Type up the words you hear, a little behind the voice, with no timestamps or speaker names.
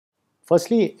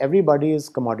Firstly, everybody is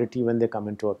commodity when they come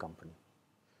into a company.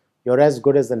 You're as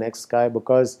good as the next guy,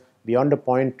 because beyond a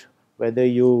point, whether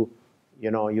you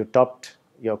topped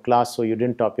your class or you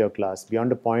didn't top your class,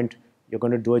 beyond a point, you're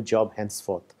going to do a job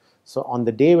henceforth. So on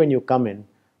the day when you come in,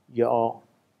 you're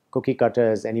cookie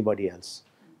cutter as anybody else.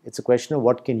 It's a question of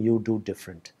what can you do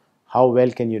different? How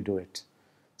well can you do it?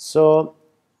 So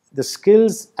the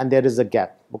skills, and there is a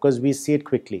gap because we see it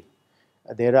quickly.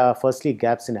 There are firstly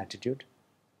gaps in attitude.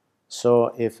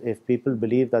 So if people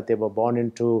believe that they were born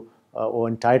into or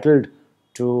entitled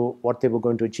to what they were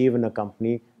going to achieve in a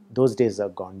company, those days are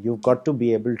gone. You've got to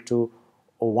be able to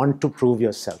or want to prove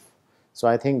yourself. So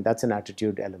I think that's an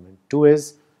attitude element. Two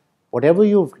is, whatever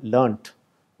you've learnt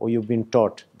or you've been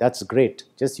taught, that's great.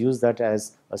 Just use that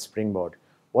as a springboard.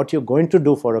 What you're going to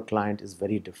do for a client is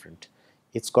very different.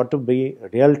 It's got to be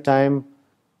real-time,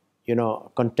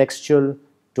 contextual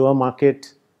to a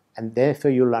market, and therefore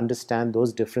you'll understand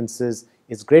those differences.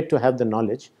 It's great to have the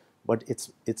knowledge, but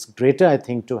it's greater, I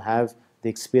think, to have the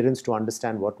experience to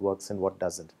understand what works and what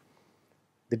doesn't.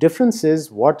 The difference is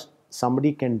what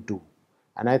somebody can do.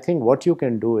 And I think what you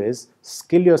can do is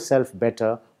skill yourself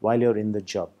better while you're in the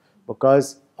job.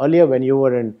 Because earlier when you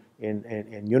were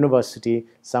in university,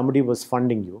 somebody was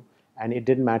funding you and it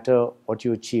didn't matter what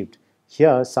you achieved.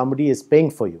 Here, somebody is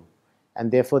paying for you and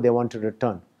therefore they want a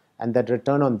return. And that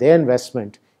return on their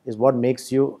investment is what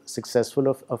makes you successful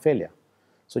or a failure.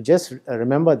 So just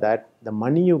remember that the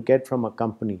money you get from a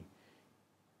company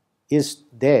is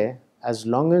there as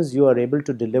long as you are able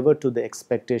to deliver to the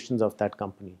expectations of that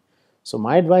company. So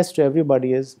my advice to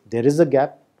everybody is, there is a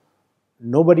gap.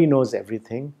 Nobody knows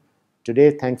everything. Today,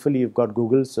 thankfully, you've got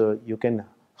Google, so you can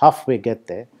halfway get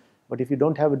there. But if you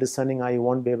don't have a discerning eye, you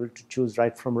won't be able to choose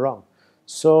right from wrong.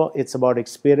 So it's about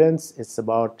experience, it's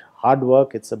about hard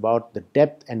work, it's about the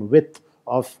depth and width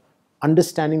of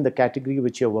understanding the category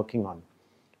which you're working on.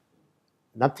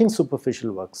 Nothing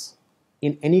superficial works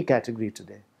in any category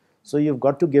today. So you've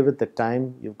got to give it the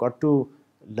time, you've got to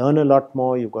learn a lot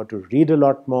more, you've got to read a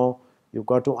lot more, you've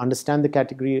got to understand the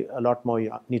category a lot more,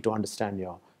 you need to understand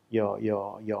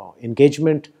your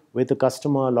engagement with the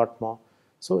customer a lot more.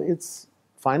 So it's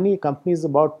finally, a company is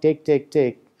about take,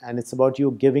 and it's about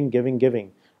you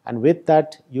giving. And with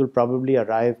that, you'll probably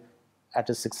arrive at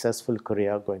a successful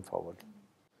career going forward.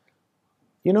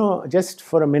 Just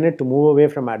for a minute to move away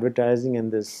from advertising in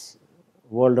this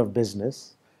world of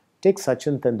business, take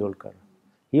Sachin Tendulkar.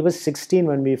 He was 16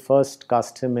 when we first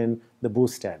cast him in the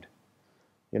Boost ad.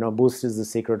 Boost is the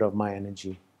secret of my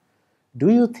energy. Do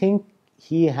you think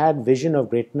he had vision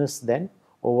of greatness then?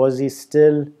 Or was he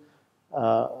still,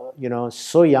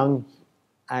 so young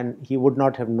and he would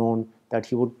not have known that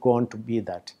he would go on to be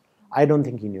that? I don't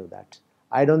think he knew that.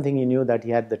 I don't think he knew that he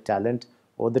had the talent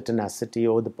or the tenacity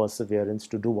or the perseverance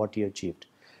to do what he achieved.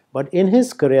 But in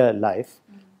his career life,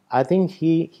 I think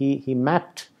he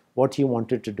mapped what he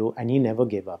wanted to do and he never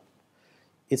gave up.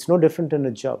 It's no different in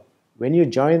a job. When you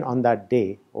join on that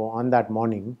day or on that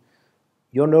morning,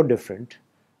 you're no different.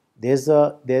 There's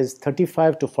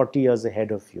 35 to 40 years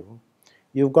ahead of you.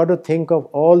 You've got to think of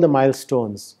all the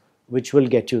milestones which will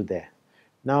get you there.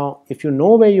 Now, if you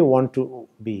know where you want to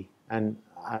be, and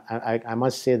I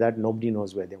must say that nobody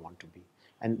knows where they want to be,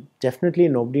 and definitely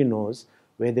nobody knows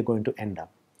where they're going to end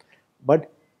up.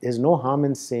 But there's no harm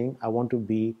in saying, I want to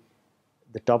be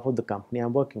the top of the company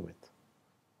I'm working with.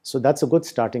 So that's a good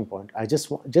starting point. I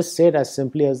just say it as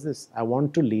simply as this: I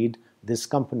want to lead this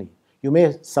company. You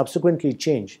may subsequently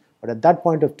change, but at that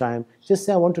point of time, just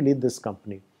say, I want to lead this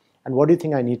company. And what do you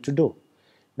think I need to do?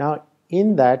 Now,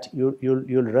 in that, you'll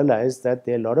realize that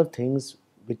there are a lot of things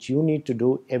which you need to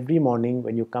do every morning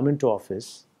when you come into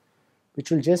office,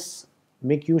 which will just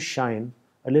make you shine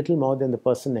a little more than the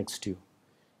person next to you.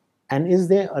 And is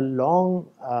there a long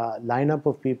lineup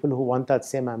of people who want that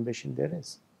same ambition? There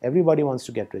is. Everybody wants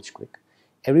to get rich quick.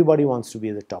 Everybody wants to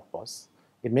be the top boss.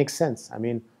 It makes sense. I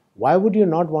mean, why would you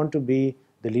not want to be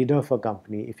the leader of a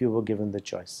company if you were given the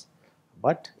choice?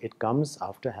 But it comes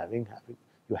after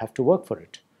you have to work for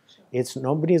it. Sure. It's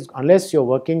nobody's, unless you're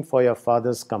working for your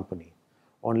father's company,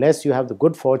 unless you have the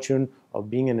good fortune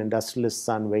of being an industrialist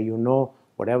son where you know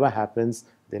whatever happens,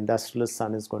 the industrialist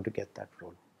son is going to get that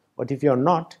role. But if you're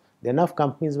not, there are enough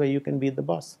companies where you can be the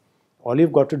boss. All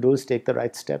you've got to do is take the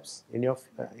right steps in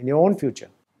your own future.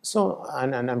 So,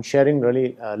 and I'm sharing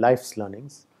really life's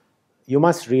learnings. You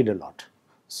must read a lot.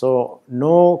 So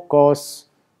no course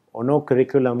or no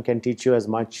curriculum can teach you as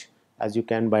much as you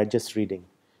can by just reading.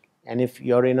 And if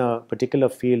you're in a particular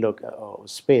field or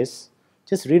space,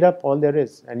 just read up all there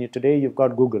is. And today you've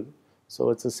got Google. So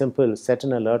it's a simple set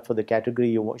an alert for the category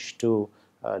you wish to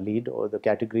lead or the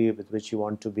category with which you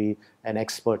want to be an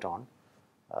expert on.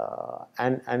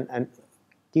 and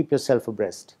keep yourself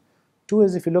abreast. Two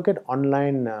is, if you look at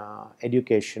online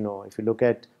education, or if you look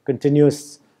at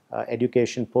continuous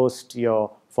education post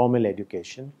your formal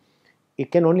education,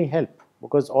 it can only help,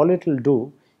 because all it will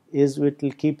do is it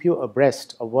will keep you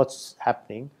abreast of what's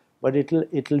happening, but it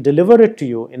will deliver it to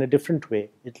you in a different way.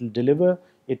 It will deliver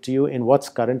it to you in what's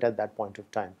current at that point of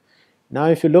time. Now,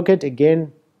 if you look at,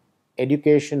 again,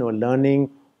 education or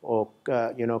learning or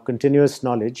continuous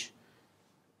knowledge,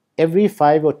 every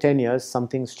 5 or 10 years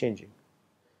something's changing.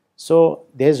 So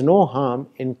there's no harm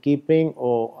in keeping,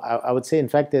 or I would say, in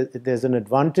fact, there's an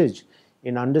advantage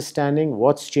in understanding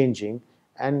what's changing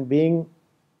and being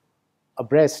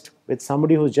abreast with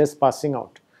somebody who's just passing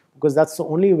out, because that's the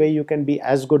only way you can be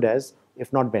as good as,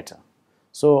 if not better.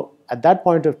 So at that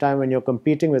point of time, when you're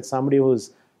competing with somebody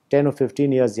who's 10 or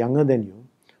 15 years younger than you,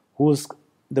 who's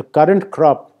the current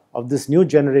crop of this new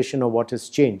generation of what has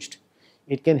changed,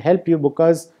 it can help you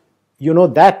because you know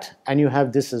that and you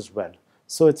have this as well.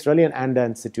 So it's really an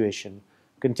and situation.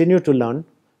 Continue to learn,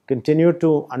 continue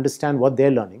to understand what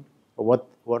they're learning, or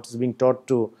what is being taught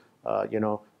to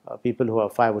people who are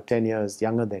 5 or 10 years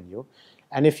younger than you.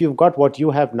 And if you've got what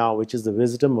you have now, which is the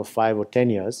wisdom of 5 or 10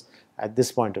 years at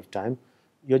this point of time,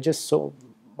 you're just so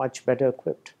much better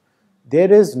equipped.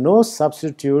 There is no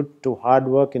substitute to hard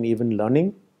work in even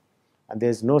learning, and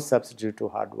there's no substitute to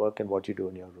hard work in what you do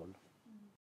in your role.